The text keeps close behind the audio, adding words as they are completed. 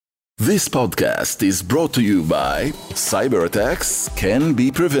This podcast is brought to you by Cyber attacks can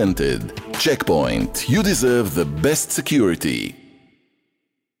be prevented. Checkpoint. You deserve the best security.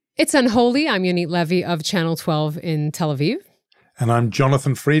 It's Unholy. I'm Yonit Levy of Channel 12 in Tel Aviv. And I'm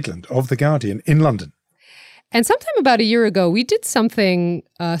Jonathan Freedland of The Guardian in London. And sometime about a year ago, we did something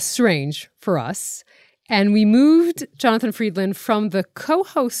strange for us. And we moved Jonathan Freedland from the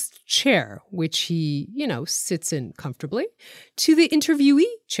co-host chair, which he, sits in comfortably, to the interviewee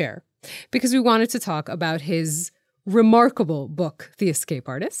chair, because we wanted to talk about his remarkable book, The Escape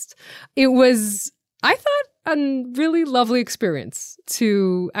Artist. It was, I thought, a really lovely experience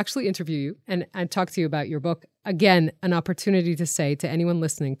to actually interview you and talk to you about your book. Again, an opportunity to say to anyone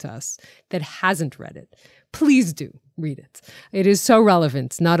listening to us that hasn't read it, please do read it. It is so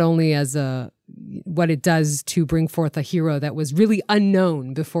relevant, not only as what it does to bring forth a hero that was really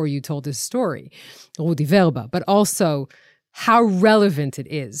unknown before you told his story, Rudi Verba, but also how relevant it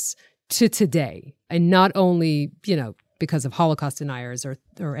is to today. And not only, because of Holocaust deniers or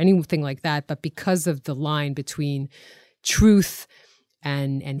anything like that, but because of the line between truth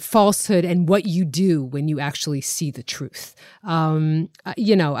and falsehood and what you do when you actually see the truth.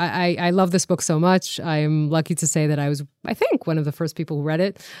 I love this book so much. I'm lucky to say that I was, I think, one of the first people who read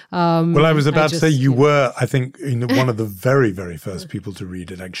it. Well, I was about to say you were, I think, one of the very, very first people to read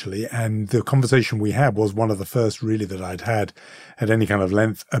it, actually. And the conversation we had was one of the first, really, that I'd had at any kind of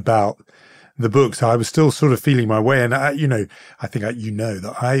length about the book. So I was still sort of feeling my way. And, I think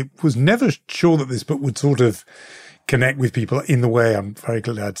that I was never sure that this book would sort of connect with people in the way I'm very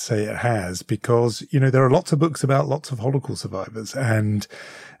glad to say it has, because, there are lots of books about lots of Holocaust survivors. And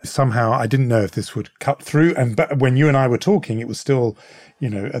somehow I didn't know if this would cut through. But when you and I were talking, it was still,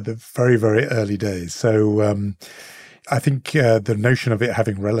 at the very, very early days. So I think the notion of it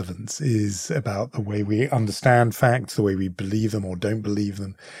having relevance is about the way we understand facts, the way we believe them or don't believe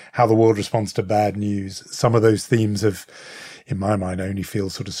them, how the world responds to bad news. Some of those themes have, in my mind, only feel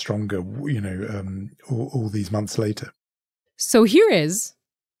sort of stronger, all these months later. So here is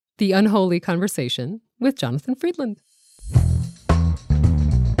the Unholy Conversation with Jonathan Freedland.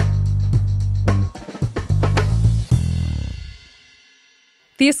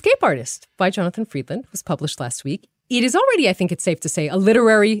 The Escape Artist by Jonathan Freedland was published last week. It is already, I think it's safe to say, a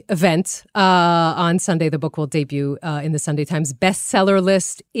literary event. On Sunday, the book will debut in the Sunday Times bestseller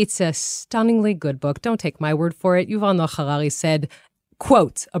list. It's a stunningly good book. Don't take my word for it. Yuval Noah Harari said,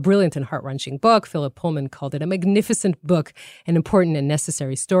 quote, a brilliant and heart-wrenching book. Philip Pullman called it a magnificent book, an important and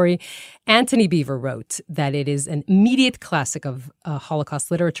necessary story. Anthony Beaver wrote that it is an immediate classic of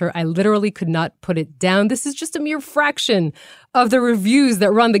Holocaust literature. I literally could not put it down. This is just a mere fraction of the reviews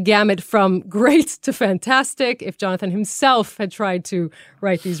that run the gamut from great to fantastic. If Jonathan himself had tried to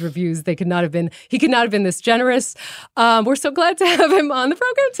write these reviews, he could not have been this generous. We're so glad to have him on the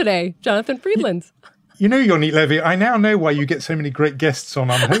program today, Jonathan Freedland. Yonit Levy, I now know why you get so many great guests on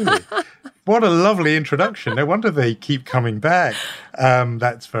Unholy. What a lovely introduction. No wonder they keep coming back.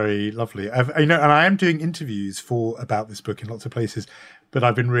 That's very lovely. And I am doing interviews about this book in lots of places, but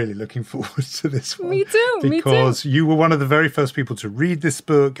I've been really looking forward to this one. Me too. Because you were one of the very first people to read this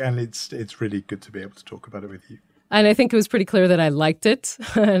book, and it's really good to be able to talk about it with you. And I think it was pretty clear that I liked it,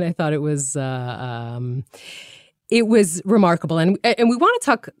 and I thought it was remarkable. And we want to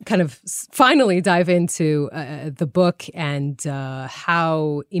talk, kind of finally dive into the book and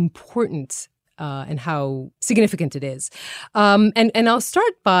how important and how significant it is. And I'll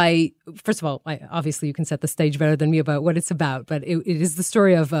start by, first of all, obviously you can set the stage better than me about what it's about, but it is the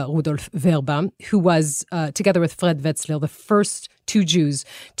story of Rudolf Verba, who was, together with Fred Wetzler, the first two Jews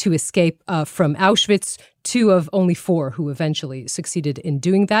to escape from Auschwitz, two of only four who eventually succeeded in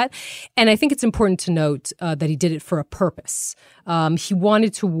doing that. And I think it's important to note that he did it for a purpose. He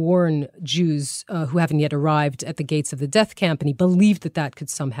wanted to warn Jews who haven't yet arrived at the gates of the death camp, and he believed that that could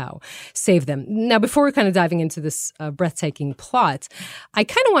somehow save them. Now, before we're kind of diving into this breathtaking plot, I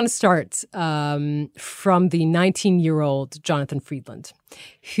kind of want to start from the 19-year-old Jonathan Freedland,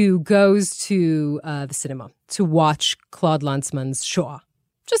 who goes to the cinema to watch Claude Lanzmann's Shoah.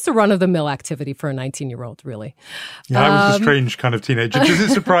 Just a run-of-the-mill activity for a 19-year-old, really. Yeah, I was a strange kind of teenager. Does it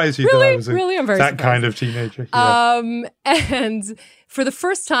surprise you really, that I was I'm very that surprised. Kind of teenager? Yeah. And for the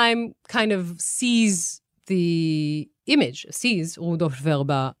first time, kind of sees Rudolf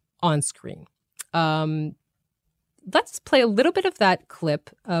Verba on screen. Let's play a little bit of that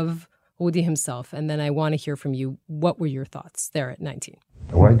clip of Rudi himself, and then I want to hear from you. What were your thoughts there at 19?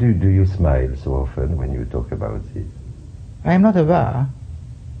 Why do you smile so often when you talk about this? I am not aware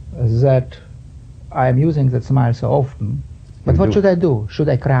that I am using that smile so often. But what should I do? Should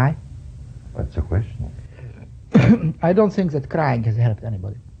I cry? What's the question? I don't think that crying has helped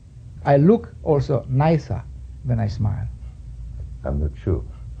anybody. I look also nicer when I smile. I'm not sure.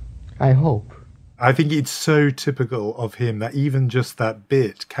 I hope. I think it's so typical of him that even just that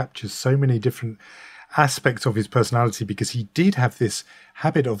bit captures so many different aspects of his personality, because he did have this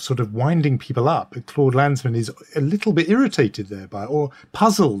habit of sort of winding people up. Claude Lanzmann is a little bit irritated there by, or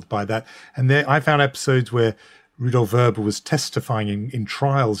puzzled by that. And there, I found episodes where Rudolf Werber was testifying in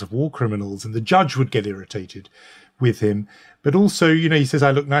trials of war criminals, and the judge would get irritated with him. But also, he says,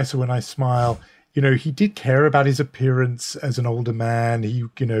 I look nicer when I smile. He did care about his appearance as an older man. He,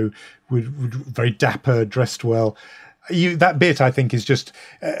 would very dapper, dressed well. That bit, I think, is just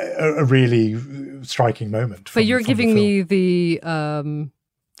a really striking moment. But you're giving me the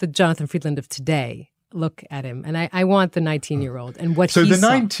Jonathan Freedland of today. Look at him. And I want the 19-year-old and what he saw. So the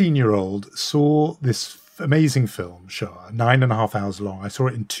 19-year-old saw this amazing film, Shah, 9.5 hours long. I saw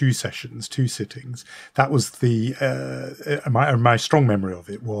it in 2 sessions, 2 sittings. That was my strong memory of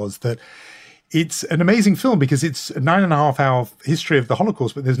it was that it's an amazing film because it's a 9.5-hour history of the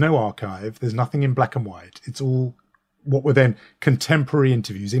Holocaust, but there's no archive. There's nothing in black and white. It's all what were then contemporary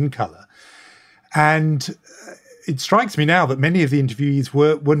interviews in color. And it strikes me now that many of the interviewees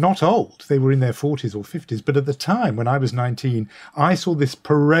were not old. They were in their 40s or 50s. But at the time, when I was 19, I saw this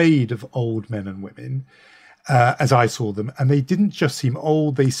parade of old men and women as I saw them. And they didn't just seem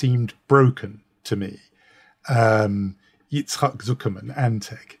old, they seemed broken to me. Yitzhak Zuckerman,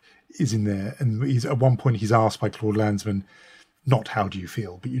 Antec, is in there. And at one point, he's asked by Claude Lanzmann, not how do you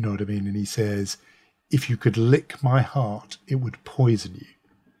feel, but you know what I mean? And he says, if you could lick my heart, it would poison you,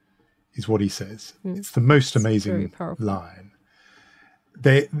 is what he says. It's the most amazing line.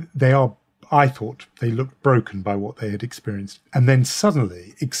 They are, I thought, they looked broken by what they had experienced. And then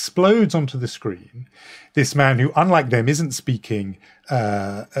suddenly explodes onto the screen this man who, unlike them, isn't speaking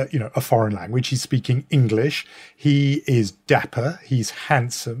a foreign language. He's speaking English. He is dapper. He's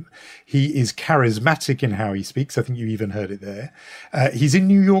handsome. He is charismatic in how he speaks. I think you even heard it there. He's in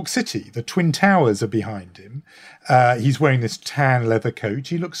New York City. The Twin Towers are behind him. He's wearing this tan leather coat.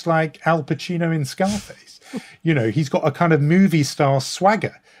 He looks like Al Pacino in Scarface. He's got a kind of movie star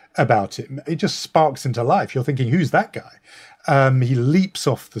swagger about him. It just sparks into life. You're thinking, who's that guy? He leaps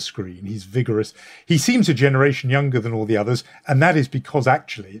off the screen. He's vigorous. He seems a generation younger than all the others. And that is because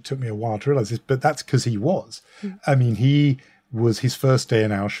actually, it took me a while to realize this, but that's because he was. I mean, he was his first day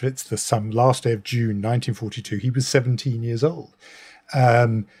in Auschwitz, the last day of June, 1942. He was 17 years old.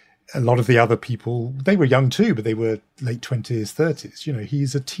 A lot of the other people, they were young too, but they were late 20s, 30s.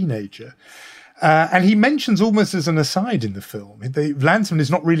 He's a teenager. And he mentions almost as an aside in the film, Lanzmann is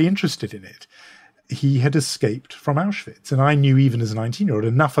not really interested in it. He had escaped from Auschwitz. And I knew even as a 19-year-old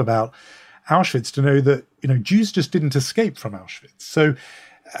enough about Auschwitz to know that, Jews just didn't escape from Auschwitz. So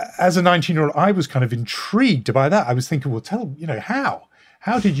as a 19-year-old, I was kind of intrigued by that. I was thinking, well,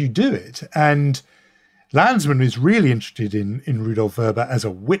 how did you do it? And Lanzmann is really interested in Rudolf Werber as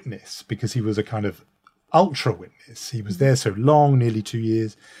a witness because he was a kind of ultra witness. He was there so long, nearly 2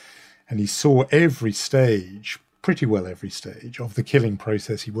 years. And he saw every stage, pretty well every stage of the killing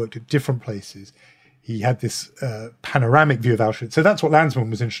process. He worked at different places. He had this panoramic view of Auschwitz. So that's what Lanzmann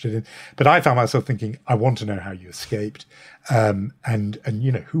was interested in. But I found myself thinking, I want to know how you escaped. And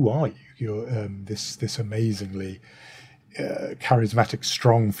who are you? You're this amazingly charismatic,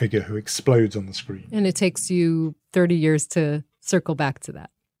 strong figure who explodes on the screen. And it takes you 30 years to circle back to that.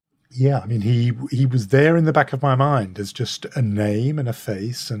 Yeah, I mean, he was there in the back of my mind as just a name and a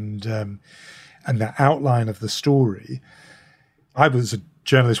face and the outline of the story. I was a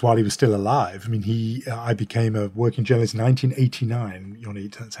journalist while he was still alive. I mean, I became a working journalist in 1989,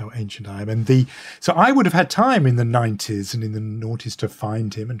 Yonit, that's how ancient I am. So I would have had time in the 90s and in the noughties to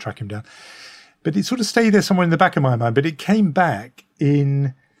find him and track him down. But it sort of stayed there somewhere in the back of my mind. But it came back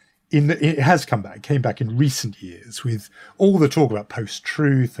it came back in recent years with all the talk about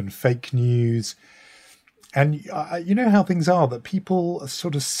post-truth and fake news. And you know how things are, that people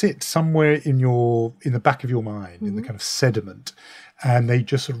sort of sit somewhere in the back of your mind, in the kind of sediment, and they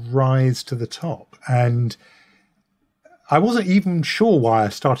just sort of rise to the top. And I wasn't even sure why I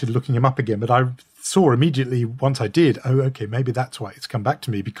started looking him up again, but I saw immediately once I did, okay, maybe that's why it's come back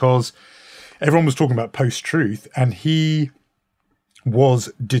to me, because everyone was talking about post-truth, and he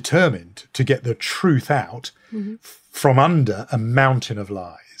was determined to get the truth out from under a mountain of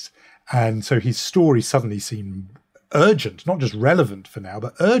lies. And so his story suddenly seemed urgent, not just relevant for now,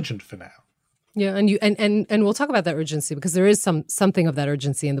 but urgent for now. Yeah, and we'll talk about that urgency because there is something of that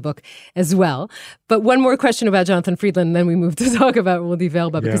urgency in the book as well. But one more question about Jonathan Freedland, and then we move to talk about Rudi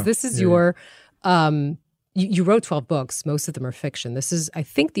Velba, because this is your you wrote 12 books. Most of them are fiction. This is, I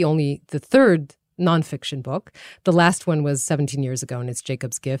think, the third nonfiction book. The last one was 17 years ago, and it's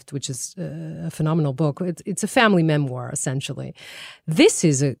Jacob's Gift, which is a phenomenal book. It's a family memoir, essentially. This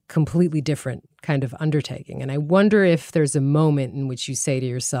is a completely different kind of undertaking, and I wonder if there's a moment in which you say to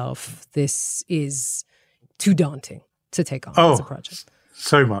yourself, this is too daunting to take on as a project.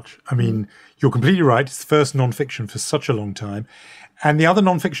 So much. I mean, you're completely right. It's the first nonfiction for such a long time. And the other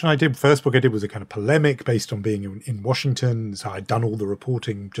nonfiction I did, first book I did was a kind of polemic based on being in Washington. So I'd done all the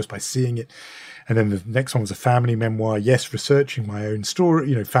reporting just by seeing it. And then the next one was a family memoir. Yes, researching my own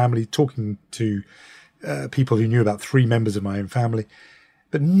story, family, talking to people who knew about 3 members of my own family.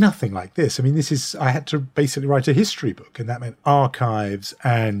 But nothing like this. I mean, I had to basically write a history book, and that meant archives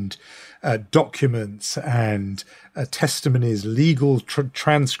and documents and testimonies, legal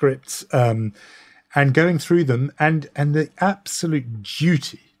transcripts, and going through them, and the absolute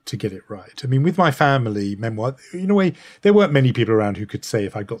duty to get it right. I mean, with my family memoir, in a way, there weren't many people around who could say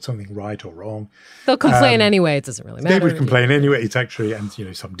if I got something right or wrong. They'll complain anyway. It doesn't really matter. They would complain anyway. It's actually, and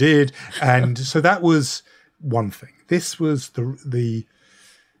some did, and so that was one thing. This was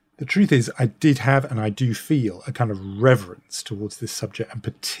the truth is, I did have, and I do feel, a kind of reverence towards this subject, and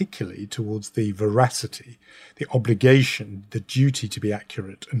particularly towards the veracity, the obligation, the duty to be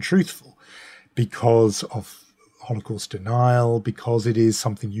accurate and truthful, because of Holocaust denial, because it is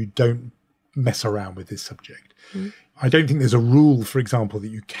something you don't mess around with this subject. Mm. I don't think there's a rule, for example, that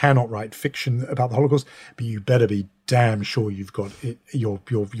you cannot write fiction about the Holocaust, but you better be damn sure you've got it. You're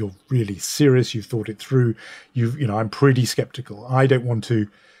really serious. You've thought it through. I'm pretty skeptical. I don't want to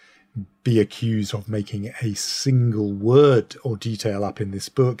be accused of making a single word or detail up in this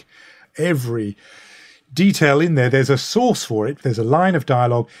book. Every detail in there, there's a source for it. There's a line of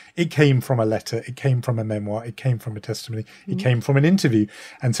dialogue. It came from a letter. It came from a memoir. It came from a testimony. It came from an interview.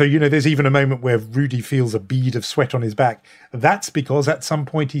 And so, there's even a moment where Rudy feels a bead of sweat on his back. That's because at some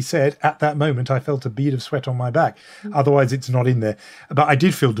point he said, at that moment, I felt a bead of sweat on my back. Otherwise, it's not in there. But I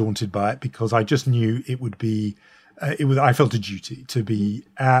did feel daunted by it because I just knew it would be I felt a duty to be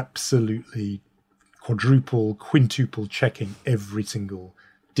absolutely quadruple, quintuple checking every single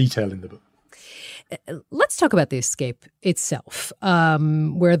detail in the book. Let's talk about the escape itself,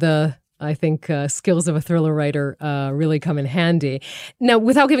 where I think skills of a thriller writer really come in handy. Now,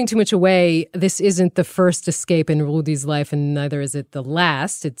 without giving too much away, this isn't the first escape in Rudy's life, and neither is it the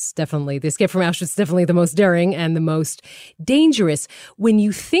last. It's definitely, the escape from Auschwitz is definitely the most daring and the most dangerous. When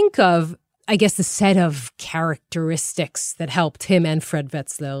you think of, I guess, the set of characteristics that helped him and Fred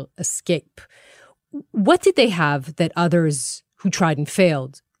Wetzler escape, what did they have that others who tried and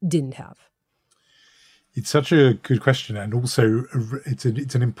failed didn't have? It's such a good question, and also it's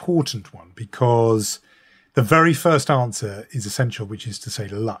an important one, because the very first answer is essential, which is to say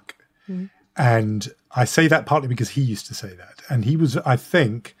luck. Mm-hmm. And I say that partly because he used to say that, and he was, I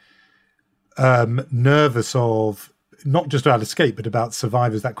think, nervous of not just about escape, but about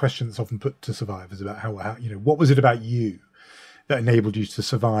survivors. That question that's often put to survivors about how what was it about you that enabled you to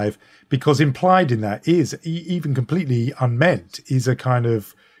survive? Because implied in that is, even completely unmeant, is a kind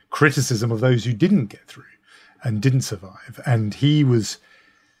of criticism of those who didn't get through and didn't survive. And he was,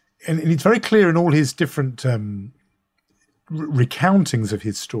 and it's very clear in all his different recountings of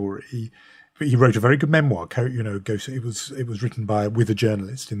his story. He wrote a very good memoir. It was written with a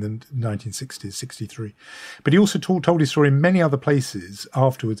journalist in the 1960s, 63. But he also told his story in many other places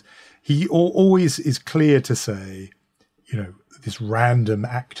afterwards. He always is clear to say, this random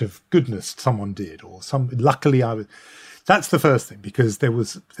act of goodness someone did, or luckily I was. That's the first thing, because there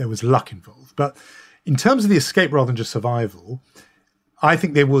was luck involved. But in terms of the escape rather than just survival, I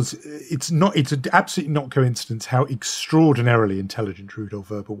think it's absolutely not coincidence how extraordinarily intelligent Rudolf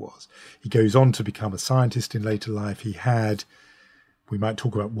Verber was. He goes on to become a scientist in later life. He had, we might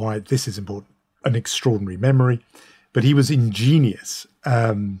talk about why this is important, an extraordinary memory, but he was ingenious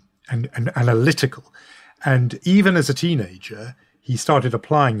and analytical. And even as a teenager, he started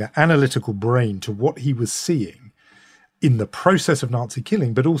applying that analytical brain to what he was seeing in the process of Nazi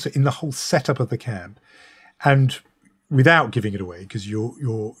killing, but also in the whole setup of the camp. And without giving it away, because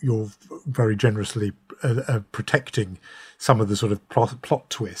you're very generously protecting some of the sort of plot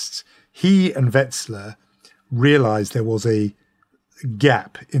twists, he and Wetzler realized there was a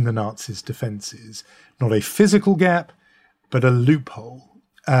gap in the Nazis' defenses, not a physical gap, but a loophole,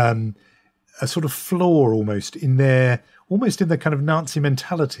 a sort of flaw almost in the kind of Nazi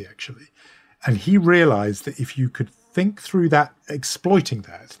mentality, actually. And he realized that if you could think through that, exploiting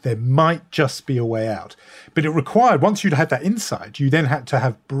that, there might just be a way out. But it required, once you'd had that insight, you then had to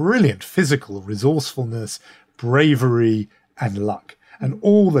have brilliant physical resourcefulness, bravery, and luck. And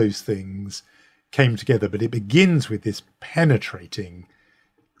all those things came together. But it begins with this penetrating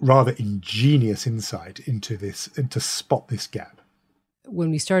rather ingenious insight into this and to spot this gap.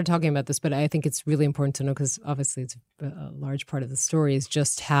 When we started talking about this, but I think it's really important to know, because obviously it's a large part of the story, is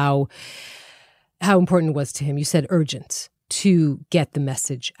just how important it was to him. You said urgent to get the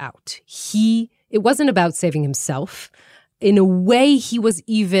message out. It wasn't about saving himself. In a way, he was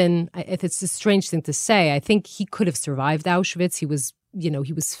even, if it's a strange thing to say, I think he could have survived Auschwitz. He was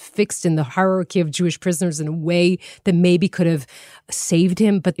fixed in the hierarchy of Jewish prisoners in a way that maybe could have saved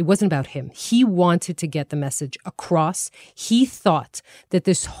him, but it wasn't about him. He wanted to get the message across. He thought that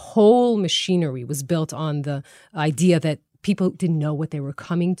this whole machinery was built on the idea that people didn't know what they were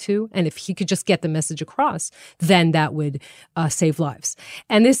coming to. And if he could just get the message across, then that would save lives.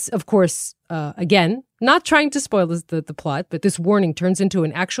 And this, of course, again, not trying to spoil the plot, but this warning turns into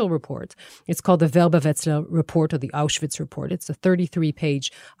an actual report. It's called the Verbewetzler report, or the Auschwitz report. It's a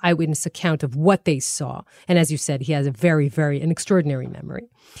 33-page eyewitness account of what they saw. And as you said, he has a an extraordinary memory.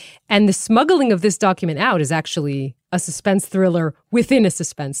 And the smuggling of this document out is actually a suspense thriller within a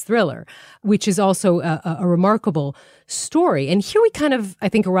suspense thriller, which is also a remarkable story. And here we kind of, I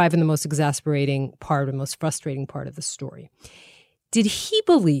think, arrive in the most exasperating part, or most frustrating part of the story. Did he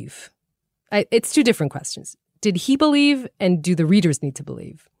believe... It's two different questions. Did he believe, and do the readers need to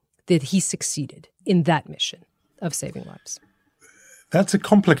believe, that he succeeded in that mission of saving lives? That's a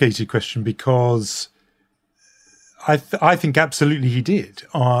complicated question, because I think absolutely he did.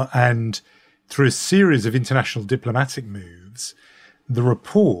 And through a series of international diplomatic moves, the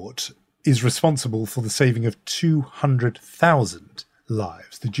report is responsible for the saving of 200,000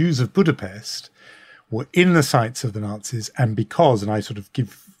 lives. The Jews of Budapest were in the sights of the Nazis, and because, and I sort of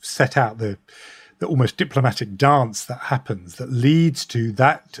set out the almost diplomatic dance that happens that leads to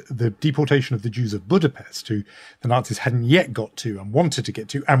the deportation of the Jews of Budapest, who the Nazis hadn't yet got to and wanted to get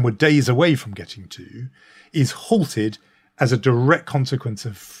to and were days away from getting to, is halted as a direct consequence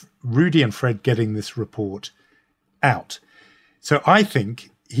of Rudy and Fred getting this report out. So I think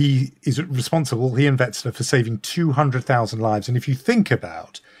he is responsible, he and Wetzler, for saving 200,000 lives. And if you think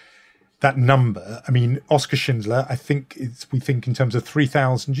about that number, I mean, Oskar Schindler, we think in terms of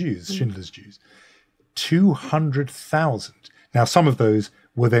 3,000 Jews, Schindler's Jews. 200,000. Now, some of those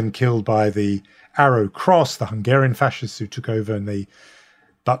were then killed by the Arrow Cross, the Hungarian fascists who took over,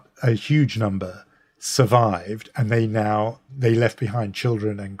 but a huge number survived, and they left behind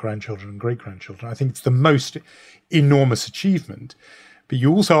children and grandchildren and great-grandchildren. I think it's the most enormous achievement. But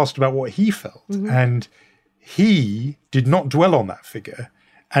you also asked about what he felt, and he did not dwell on that figure,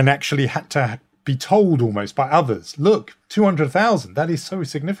 and actually had to be told almost by others, look, 200,000, that is so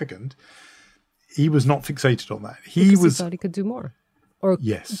significant. He was not fixated on that. He thought he could do more, or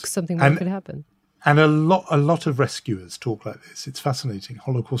something more could happen. And a lot of rescuers talk like this. It's fascinating.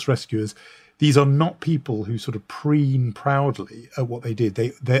 Holocaust rescuers, these are not people who sort of preen proudly at what they did.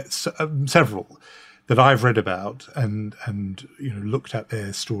 They're several that I've read about and looked at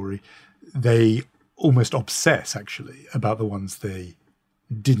their story. They almost obsess, actually, about the ones they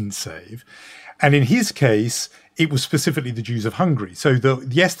didn't save. And in his case, it was specifically the Jews of Hungary. So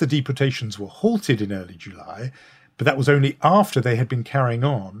the deportations were halted in early July, but that was only after they had been carrying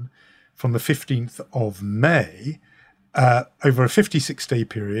on from the 15th of May, over a 56-day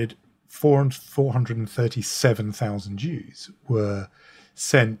period. 437,000 Jews were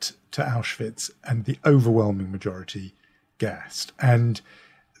sent to Auschwitz, and the overwhelming majority gassed. And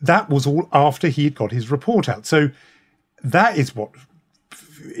that was all after he had got his report out. So that is what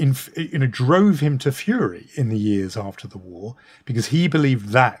drove him to fury in the years after the war, because he believed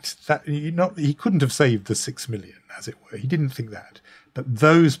that he couldn't have saved the 6 million, as it were. He didn't think that. But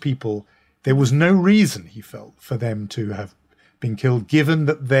those people, there was no reason, he felt, for them to have been killed, given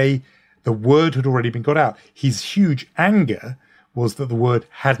that the word had already been got out. His huge anger was that the word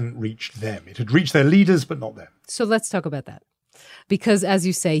hadn't reached them. It had reached their leaders, but not them. So let's talk about that. Because, as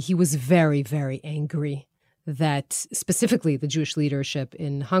you say, he was very, very angry that specifically the Jewish leadership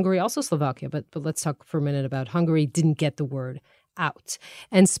in Hungary, also Slovakia, but let's talk for a minute about Hungary, didn't get the word out.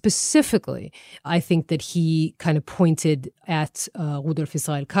 And specifically, I think that he kind of pointed at Rudolf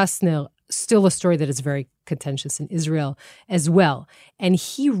Israel Kastner, still a story that is very contentious in Israel as well. And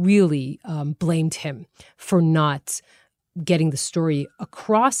he really blamed him for not getting the story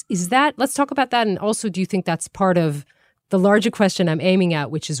across. Let's talk about that. And also, do you think that's part of the larger question I'm aiming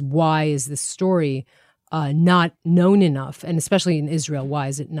at, which is why is this story not known enough? And especially in Israel, why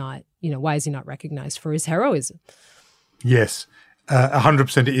is he not recognized for his heroism? Yes,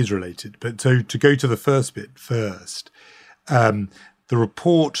 100% it is related. But so to go to the first bit first, the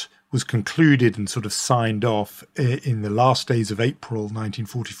report was concluded and sort of signed off in the last days of April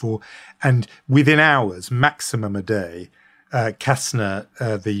 1944. And within hours, maximum a day, Kastner,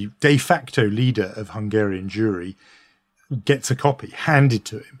 the de facto leader of Hungarian Jewry, gets a copy handed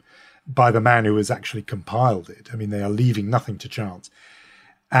to him by the man who has actually compiled it. I mean, they are leaving nothing to chance.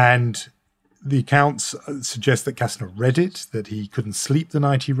 And the accounts suggest that Kastner read it, that he couldn't sleep the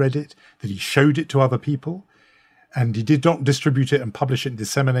night he read it, that he showed it to other people, and he did not distribute it and publish it and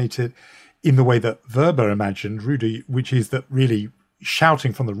disseminate it in the way that Weber imagined, Rudy, which is that really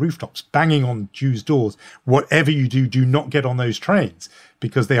shouting from the rooftops, banging on Jews' doors, whatever you do, do not get on those trains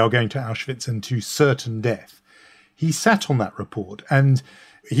because they are going to Auschwitz and to certain death. He sat on that report, and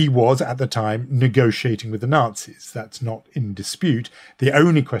he was, at the time, negotiating with the Nazis. That's not in dispute. The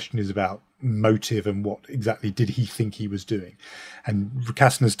only question is about motive and what exactly did he think he was doing. And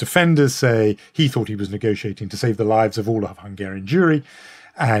Kastner's defenders say he thought he was negotiating to save the lives of all of Hungarian Jewry,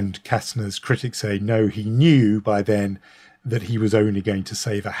 and Kastner's critics say no, he knew by then that he was only going to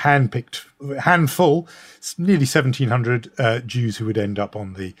save a handful, nearly 1,700 Jews who would end up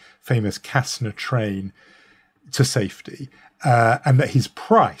on the famous Kastner train to safety, and that his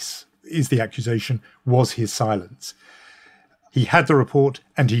price, is the accusation, was his silence. He had the report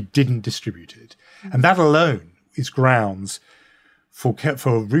and he didn't distribute it. And that alone is grounds for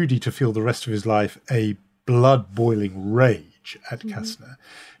Rudy to feel the rest of his life a blood-boiling rage at Kastner,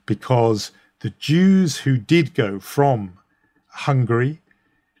 because the Jews who did go from Hungary,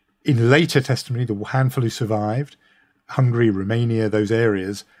 in later testimony, the handful who survived, Hungary, Romania, those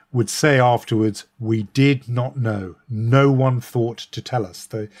areas, would say afterwards, we did not know. No one thought to tell us.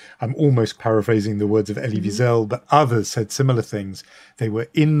 I'm almost paraphrasing the words of Elie Wiesel, but others said similar things. They were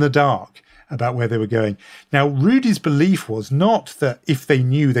in the dark about where they were going. Now, Rudy's belief was not that if they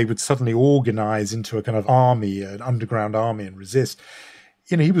knew, they would suddenly organize into a kind of army, an underground army, and resist.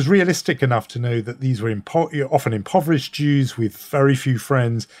 You know, he was realistic enough to know that these were often impoverished Jews with very few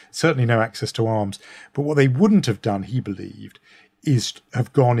friends, certainly no access to arms. But what they wouldn't have done, he believed, is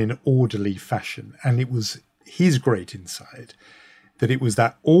have gone in orderly fashion. And it was his great insight that it was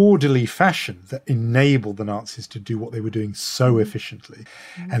that orderly fashion that enabled the Nazis to do what they were doing so efficiently.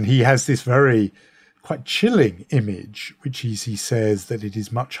 And he has this very quite chilling image, which he says that it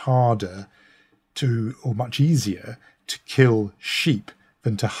is much harder or much easier to kill sheep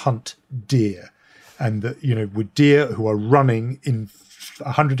than to hunt deer. And that, you know, with deer who are running in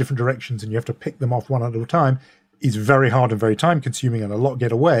 100 different directions and you have to pick them off one at a time, is very hard and very time consuming, and a lot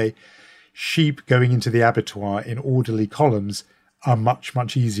get away. Sheep going into the abattoir in orderly columns are much,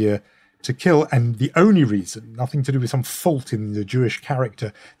 much easier to kill. And the only reason, nothing to do with some fault in the Jewish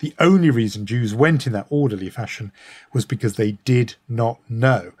character, the only reason Jews went in that orderly fashion was because they did not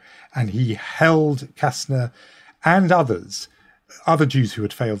know. And he held Kastner and other Jews who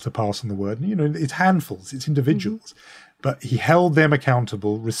had failed to pass on the word. You know, it's handfuls, it's individuals. But he held them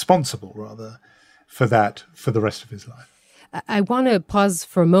responsible rather, for that for the rest of his life. I want to pause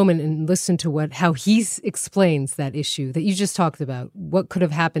for a moment and listen to how he explains that issue that you just talked about. What could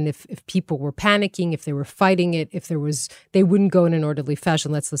have happened if people were panicking, if they were fighting it, they wouldn't go in an orderly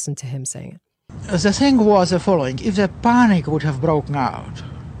fashion. Let's listen to him saying it. The thing was the following. If the panic would have broken out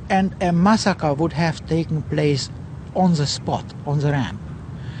and a massacre would have taken place on the spot, on the ramp,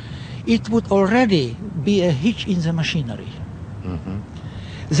 it would already be a hitch in the machinery.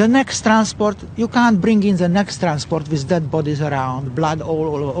 The next transport, you can't bring in the next transport with dead bodies around, blood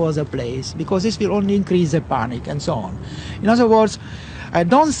all over the place, because this will only increase the panic and so on. In other words, I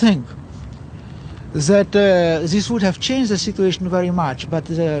don't think that this would have changed the situation very much, but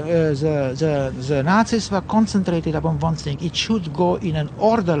the Nazis were concentrated upon one thing. It should go in an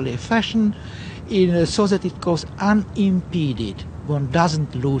orderly fashion so that it goes unimpeded. One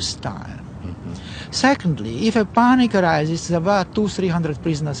doesn't lose time. Secondly, if a panic arises, there were 200-300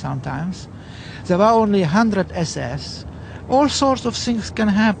 prisoners sometimes, there were only 100 SS, all sorts of things can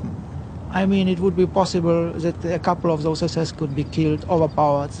happen. I mean, it would be possible that a couple of those SS could be killed,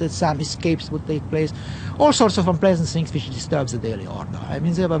 overpowered, that some escapes would take place, all sorts of unpleasant things which disturbs the daily order. I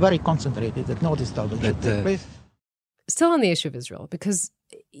mean, they were very concentrated that no disturbance should take place. Still on the issue of Israel, because,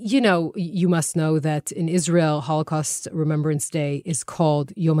 you know, you must know that in Israel, Holocaust Remembrance Day is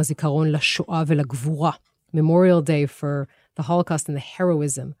called Yom HaZikaron LaShoah VeLaGvura, Memorial Day for the Holocaust and the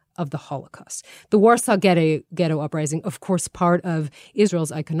heroism of the Holocaust. The Warsaw Ghetto Uprising, of course, part of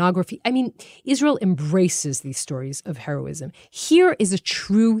Israel's iconography. I mean, Israel embraces these stories of heroism. Here is a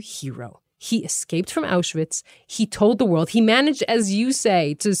true hero. He escaped from Auschwitz. He told the world. He managed, as you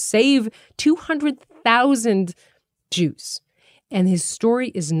say, to save 200,000 Jews. And his story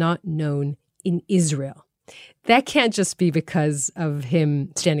is not known in Israel. That can't just be because of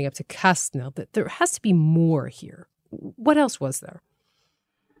him standing up to Kastner, but there has to be more here. What else was there?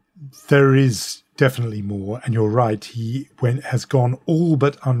 There is definitely more. And you're right, he has gone all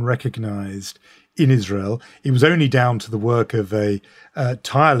but unrecognized in Israel. It was only down to the work of a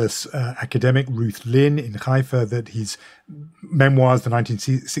tireless academic, Ruth Lynn, in Haifa, that his memoirs, the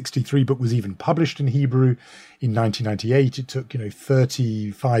 1963 book, was even published in Hebrew in 1998. It took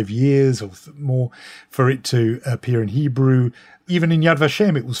 35 years or more for it to appear in Hebrew. Even in Yad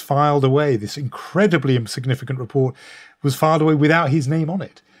Vashem, it was filed away. This incredibly significant report was filed away without his name on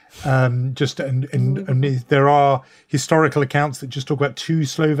it. And there are historical accounts that just talk about 2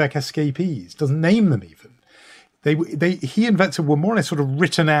 Slovak escapees, doesn't name them even. He and Wetzel were more or less sort of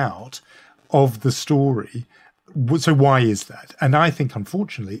written out of the story. So why is that? And I think,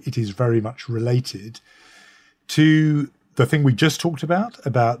 unfortunately, it is very much related to the thing we just talked about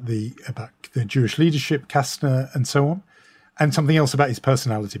the Jewish leadership, Kastner, and so on, and something else about his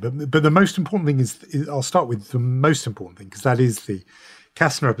personality. But the most important thing is I'll start with the most important thing, because that is the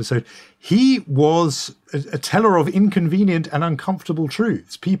Kastner episode. He was a teller of inconvenient and uncomfortable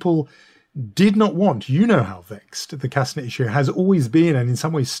truths. People did not want, how vexed the Kastner issue has always been, and in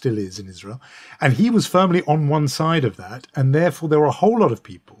some ways still is in Israel. And he was firmly on one side of that. And therefore there were a whole lot of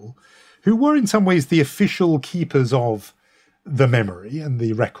people who were in some ways the official keepers of the memory and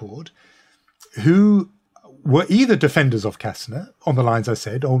the record, who were either defenders of Kastner on the lines I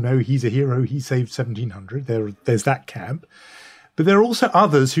said, oh no, he's a hero, he saved 1700. There's that camp. But there are also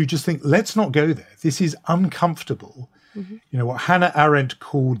others who just think, let's not go there. This is uncomfortable. Mm-hmm. What Hannah Arendt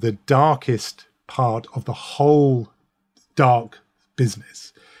called the darkest part of the whole dark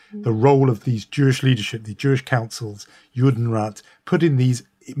business, the role of these Jewish leadership, the Jewish councils, Judenrat, put in these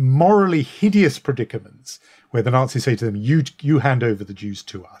morally hideous predicaments where the Nazis say to them, you hand over the Jews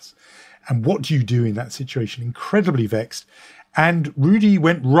to us. And what do you do in that situation? Incredibly vexed. And Rudy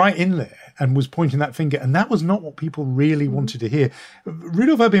went right in there and was pointing that finger. And that was not what people really wanted to hear.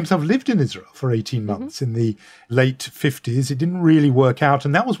 Rudolf Erbe himself lived in Israel for 18 months in the late 50s. It didn't really work out.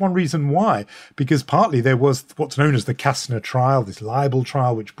 And that was one reason why, because partly there was what's known as the Kastner trial, this libel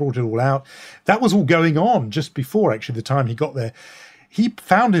trial, which brought it all out. That was all going on just before, actually, the time he got there. He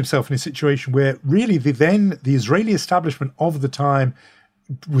found himself in a situation where really the Israeli establishment of the time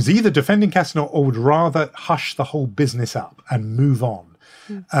was either defending Kastner or would rather hush the whole business up and move on.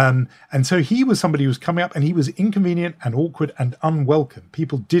 And so he was somebody who was coming up, and he was inconvenient and awkward and unwelcome.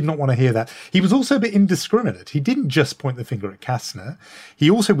 People did not want to hear that. He was also a bit indiscriminate. He didn't just point the finger at Kastner. He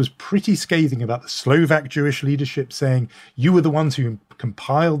also was pretty scathing about the Slovak Jewish leadership, saying, you were the ones who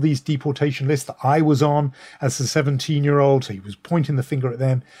compiled these deportation lists that I was on as a 17-year-old. So he was pointing the finger at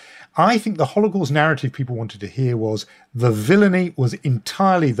them. I think the Holocaust narrative people wanted to hear was the villainy was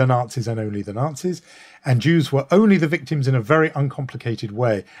entirely the Nazis and only the Nazis, and Jews were only the victims in a very uncomplicated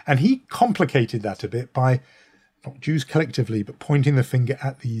way. And he complicated that a bit by, not Jews collectively, but pointing the finger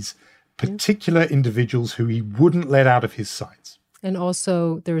at these particular individuals who he wouldn't let out of his sights. And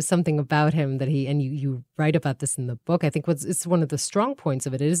also, there was something about him that you write about this in the book. I think it's one of the strong points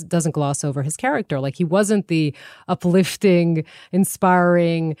of it. It doesn't gloss over his character. Like, he wasn't the uplifting,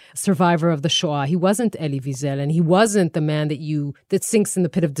 inspiring survivor of the Shoah. He wasn't Elie Wiesel, and he wasn't the man that sinks in the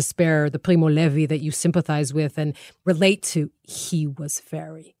pit of despair, the Primo Levi that you sympathize with and relate to. He was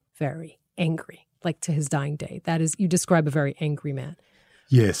very, very angry, like to his dying day. That is, you describe a very angry man.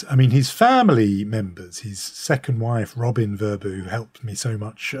 Yes, I mean, his family members, his second wife, Robin Verba, who helped me so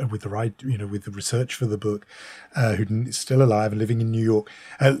much with the research for the book, who's still alive and living in New York,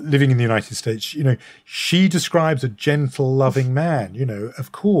 living in the United States, she describes a gentle, loving man,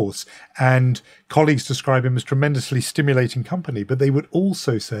 of course, and colleagues describe him as tremendously stimulating company, but they would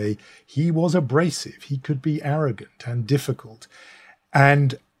also say he was abrasive, he could be arrogant and difficult,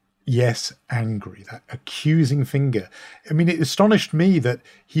 and yes, angry, that accusing finger. I mean, it astonished me that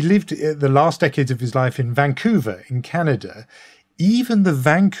he lived the last decades of his life in Vancouver, in Canada. Even the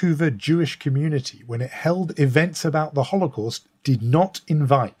Vancouver Jewish community, when it held events about the Holocaust, did not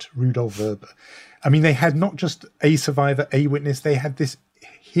invite Rudolf Verba. I mean, they had not just a survivor, a witness, they had this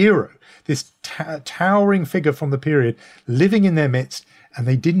hero, this towering figure from the period living in their midst, and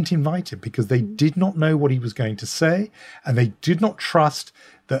they didn't invite him because they did not know what he was going to say, and they did not trust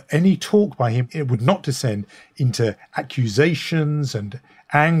that any talk by him, it would not descend into accusations and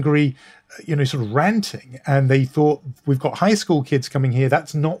angry, sort of ranting. And they thought, we've got high school kids coming here,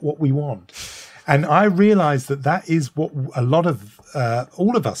 that's not what we want. And I realized that is what a lot of,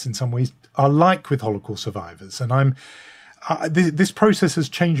 all of us in some ways, are like with Holocaust survivors. And this process has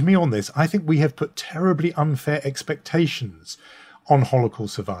changed me on this. I think we have put terribly unfair expectations on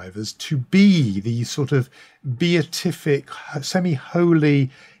Holocaust survivors to be these sort of beatific, semi-holy,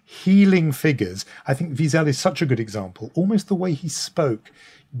 healing figures. I think Wiesel is such a good example. Almost the way he spoke,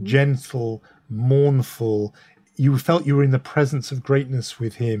 gentle, mournful. You felt you were in the presence of greatness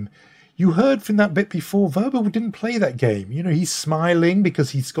with him. You heard from that bit before, Weber didn't play that game. You know, he's smiling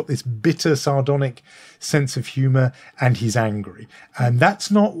because he's got this bitter, sardonic sense of humor, and he's angry. And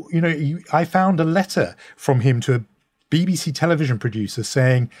that's not, you know, I found a letter from him to a BBC television producer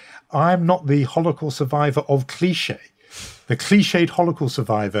saying, I'm not the Holocaust survivor of cliche, the cliched Holocaust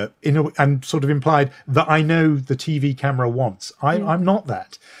survivor, and sort of implied that I know the TV camera wants. I'm not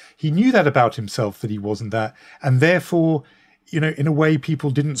that. He knew that about himself, that he wasn't that. And therefore, you know, in a way, people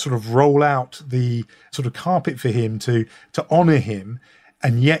didn't sort of roll out the sort of carpet for him to honor him.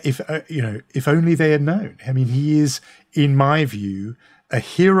 And yet, if only they had known. I mean, he is, in my view, a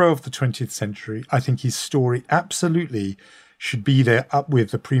hero of the 20th century. I think his story absolutely should be there up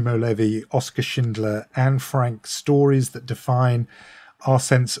with the Primo Levi, Oskar Schindler, Anne Frank stories that define our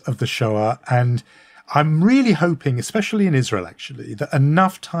sense of the Shoah. And I'm really hoping, especially in Israel, actually, that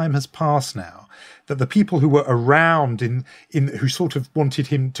enough time has passed now that the people who were around who sort of wanted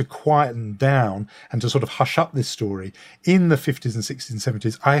him to quieten down and to sort of hush up this story in the 50s and 60s and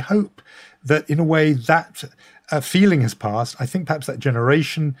 70s, I hope that in a way that feeling has passed. I think perhaps that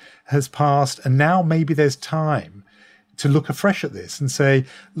generation has passed, and now maybe there's time to look afresh at this and say,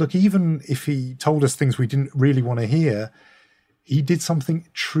 look, even if he told us things we didn't really want to hear, he did something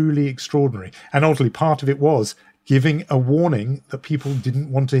truly extraordinary. And ultimately, part of it was giving a warning that people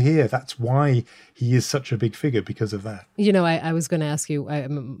didn't want to hear. That's why he is such a big figure, because of that. You know, I was going to ask you,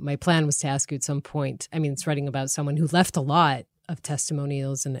 my plan was to ask you at some point, I mean, it's writing about someone who left a lot of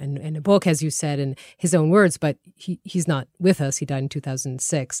testimonials and a book, as you said, in his own words, but he's not with us. He died in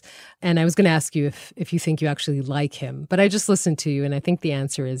 2006. And I was going to ask you if you think you actually like him, but I just listened to you, and I think the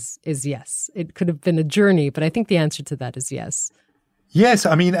answer is yes. It could have been a journey, but I think the answer to that is yes. Yes,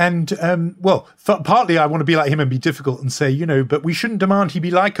 I mean, and partly I want to be like him and be difficult and say, you know, but we shouldn't demand he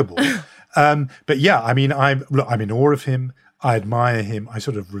be likable. But yeah, I mean, I'm in awe of him. I admire him. I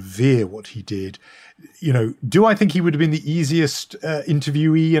sort of revere what he did. You know, do I think he would have been the easiest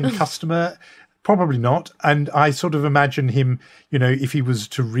interviewee and customer? Probably not. And I sort of imagine him, you know, if he was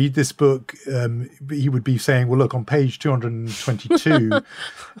to read this book, he would be saying, well, look, on page 222,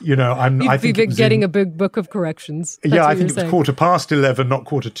 you know, I think it was getting a big book of corrections. That's I think it was 11:15, not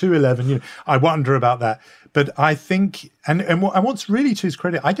 11:45. You know, I wonder about that. But I think, and what's really to his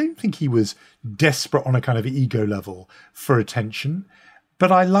credit, I don't think he was desperate on a kind of ego level for attention.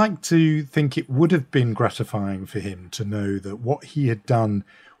 But I like to think it would have been gratifying for him to know that what he had done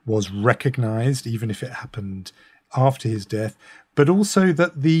was recognized, even if it happened after his death, but also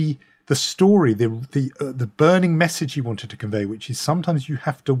that the story, the burning message he wanted to convey, which is sometimes you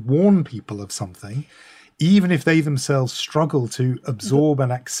have to warn people of something, even if they themselves struggle to absorb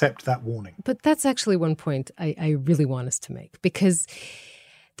and accept that warning. But that's actually one point I really want us to make, because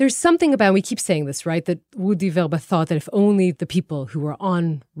there's something about, we keep saying this, right, that Rudi Verba thought that if only the people who were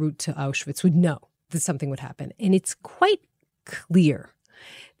en route to Auschwitz would know that something would happen. And it's quite clear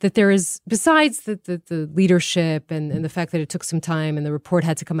that there is, besides the leadership and the fact that it took some time and the report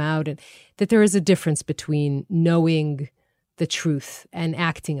had to come out, and that there is a difference between knowing the truth and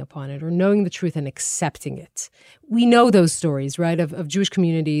acting upon it, or knowing the truth and accepting it. We know those stories, right, of Jewish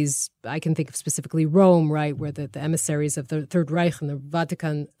communities. I can think of specifically Rome, right, where the emissaries of the Third Reich and the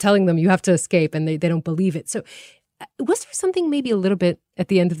Vatican telling them you have to escape, and they don't believe it. So was there something maybe a little bit, at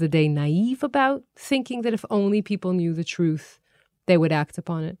the end of the day, naive about thinking that if only people knew the truth, they would act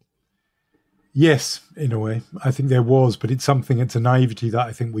upon it? Yes, in a way. I think there was, but it's a naivety that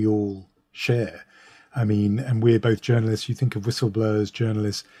I think we all share. I mean, and we're both journalists. You think of whistleblowers,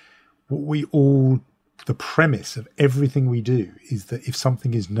 journalists. The premise of everything we do is that if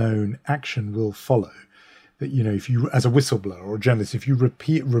something is known, action will follow. That, you know, if you, as a whistleblower or a journalist, if you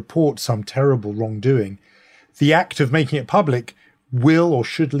report some terrible wrongdoing, the act of making it public will or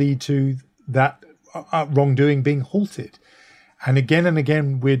should lead to that wrongdoing being halted. And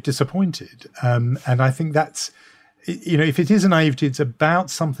again, we're disappointed. And I think that's, you know, if it is a naivety, it's about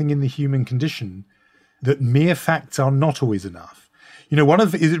something in the human condition that mere facts are not always enough. You know, one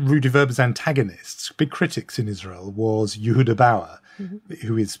of Rudi Verba's antagonists, big critics in Israel, was Yehuda Bauer,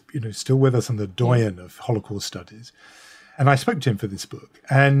 who is, you know, still with us and the doyen of Holocaust studies. And I spoke to him for this book.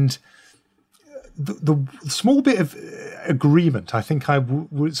 And the small bit of agreement I think I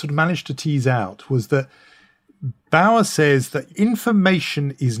would sort of managed to tease out was that Bauer says that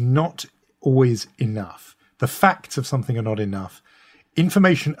information is not always enough. The facts of something are not enough.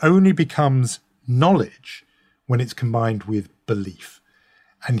 Information only becomes knowledge when it's combined with belief.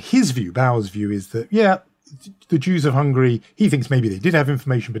 And his view, Bauer's view, is that, yeah, the Jews of Hungary, he thinks maybe they did have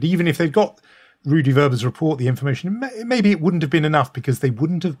information, but even if they'd got Rudy Verber's report, the information, maybe it wouldn't have been enough because they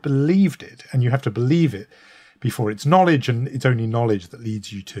wouldn't have believed it. And you have to believe it before it's knowledge, and it's only knowledge that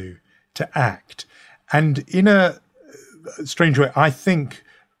leads you to act. And in a strange way, I think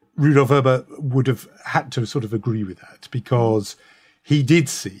Rudolf Verber would have had to sort of agree with that, because he did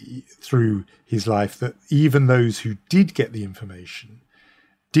see through his life that even those who did get the information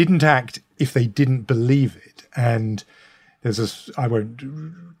didn't act if they didn't believe it. And I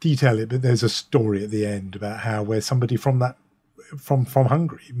won't detail it, but there's a story at the end about how where somebody from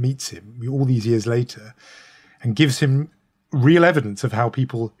Hungary meets him all these years later and gives him real evidence of how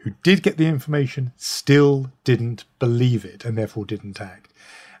people who did get the information still didn't believe it and therefore didn't act.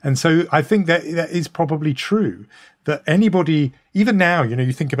 And so I think that is probably true, that anybody, even now,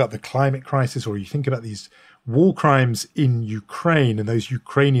 you think about the climate crisis, or you think about these war crimes in Ukraine and those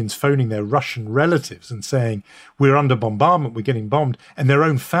Ukrainians phoning their Russian relatives and saying, we're under bombardment, we're getting bombed. And their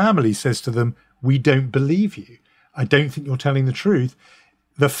own family says to them, we don't believe you. I don't think you're telling the truth.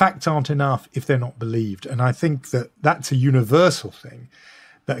 The facts aren't enough if they're not believed. And I think that that's a universal thing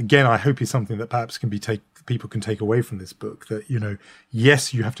that, again, I hope is something that perhaps people can take away from this book, that,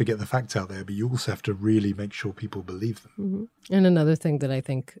 yes, you have to get the facts out there, but you also have to really make sure people believe them. Mm-hmm. And another thing that I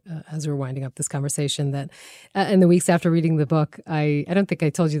think, as we're winding up this conversation, that in the weeks after reading the book, I don't think I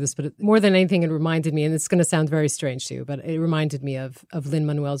told you this, but more than anything, it reminded me, and it's going to sound very strange to you, but it reminded me of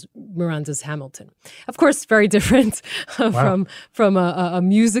Lin-Manuel Miranda's Hamilton. Of course, very different from a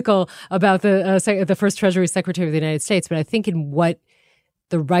musical about the first Treasury Secretary of the United States, but I think in what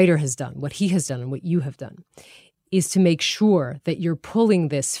the writer has done, what he has done and what you have done, is to make sure that you're pulling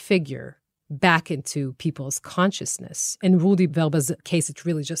this figure back into people's consciousness. In Rudy Verber's case, it's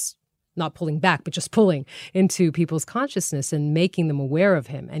really just not pulling back, but just pulling into people's consciousness and making them aware of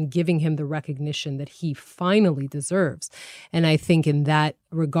him and giving him the recognition that he finally deserves. And I think in that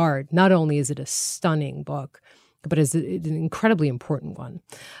regard, not only is it a stunning book, but it's an incredibly important one.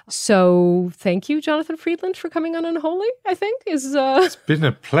 So thank you, Jonathan Freedland, for coming on Unholy, I think. It's been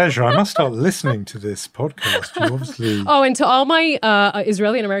a pleasure. I must start listening to this podcast. You obviously... Oh, and to all my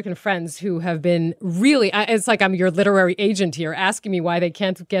Israeli and American friends who have been really, it's like I'm your literary agent here, asking me why they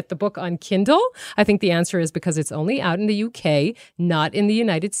can't get the book on Kindle. I think the answer is because it's only out in the UK, not in the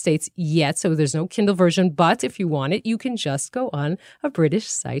United States yet. So there's no Kindle version. But if you want it, you can just go on a British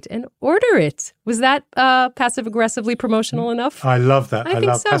site and order it. Was that passive-aggressively promotional enough? I love that. I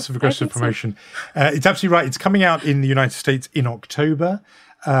love passive-aggressive promotion. So. It's absolutely right. It's coming out in the United States in October,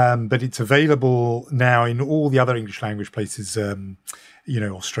 but it's available now in all the other English language places,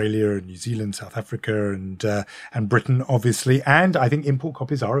 Australia and New Zealand, South Africa and Britain, obviously. And I think import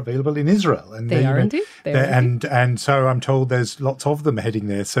copies are available in Israel. And they are indeed. And so I'm told there's lots of them heading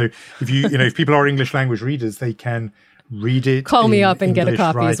there. So if people are English language readers, they can read it. Call me up and English get a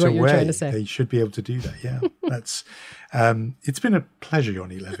copy right is what away. You're trying to say. They should be able to do that, yeah. That's it's been a pleasure,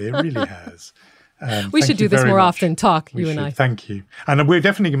 Yoni Levy. It really has. We should do this more often, you and I. Thank you. And we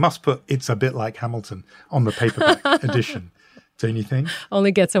definitely must put It's a Bit Like Hamilton on the paperback edition. Don't you think?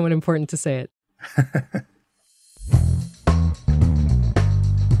 Only get someone important to say it.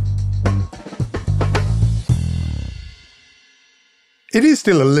 It is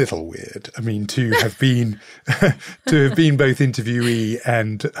still a little weird. I mean, to have been both interviewee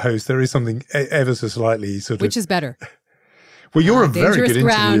and host, there is something ever so slightly Which is better? Well, you're a very good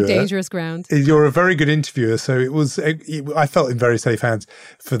interviewer. Dangerous ground. You're a very good interviewer. So I felt in very safe hands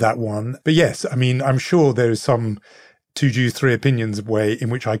for that one. But yes, I mean, I'm sure there is some Two Jews, Three Opinions way in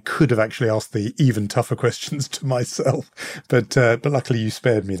which I could have actually asked the even tougher questions to myself. But luckily you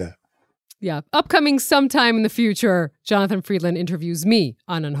spared me that. Yeah. Upcoming sometime in the future, Jonathan Freedland interviews me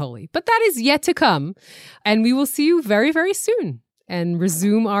on Unholy. But that is yet to come. And we will see you very, very soon and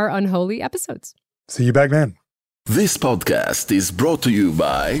resume our Unholy episodes. See you back then. This podcast is brought to you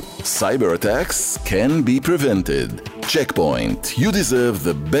by Cyber attacks can be prevented. Check Point. You deserve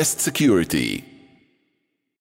the best security.